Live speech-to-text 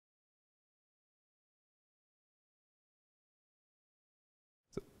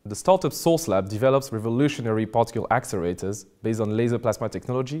The startup SourceLAB develops revolutionary particle accelerators based on laser plasma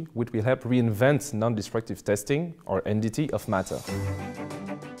technology, which will help reinvent non-destructive testing, or NDT, of matter.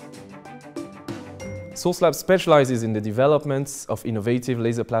 SourceLAB specializes in the development of innovative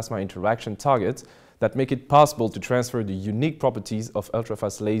laser plasma interaction targets that make it possible to transfer the unique properties of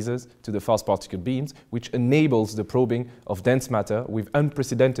ultrafast lasers to the fast particle beams, which enables the probing of dense matter with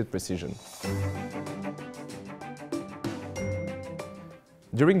unprecedented precision.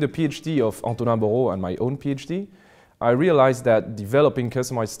 During the PhD of Antonin Borot and my own PhD, I realized that developing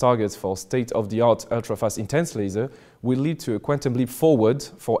customized targets for state-of-the-art ultrafast intense laser will lead to a quantum leap forward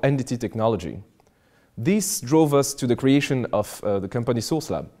for NDT technology. This drove us to the creation of the company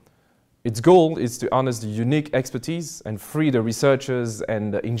SourceLAB. Its goal is to harness the unique expertise and free the researchers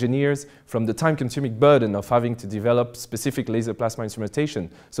and the engineers from the time-consuming burden of having to develop specific laser plasma instrumentation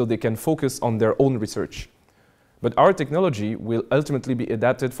so they can focus on their own research. But our technology will ultimately be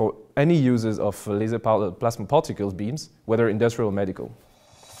adapted for any users of laser plasma particle beams, whether industrial or medical.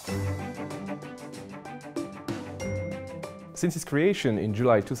 Since its creation in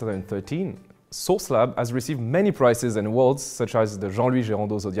July 2013, SourceLAB has received many prizes and awards, such as the Jean-Louis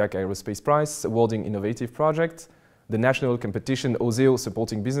Gerondeau Zodiac Aerospace Prize, awarding innovative projects, the national competition OSEO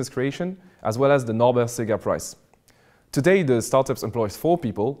supporting business creation, as well as the Norbert Sega Prize. Today, the startup employs 4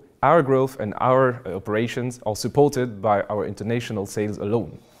 people. Our growth and our operations are supported by our international sales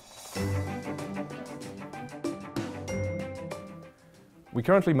alone. We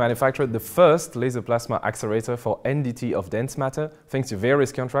currently manufacture the first laser plasma accelerator for NDT of dense matter, thanks to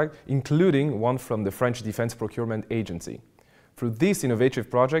various contracts, including one from the French Defense Procurement Agency. Through this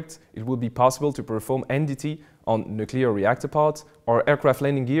innovative project, it will be possible to perform NDT on nuclear reactor parts or aircraft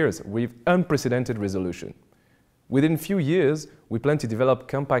landing gears with unprecedented resolution. Within a few years, we plan to develop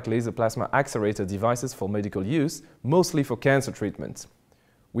compact laser plasma accelerator devices for medical use, mostly for cancer treatment.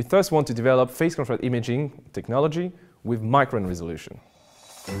 We thus want to develop phase-controlled imaging technology with micron resolution.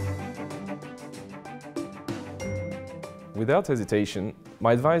 Without hesitation,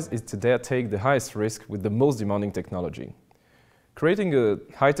 my advice is to dare take the highest risk with the most demanding technology. Creating a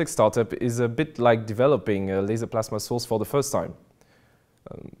high-tech startup is a bit like developing a laser plasma source for the first time.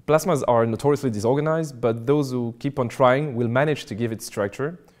 Plasmas are notoriously disorganized, but those who keep on trying will manage to give it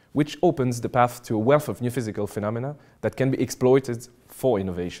structure, which opens the path to a wealth of new physical phenomena that can be exploited for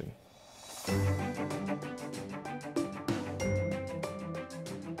innovation.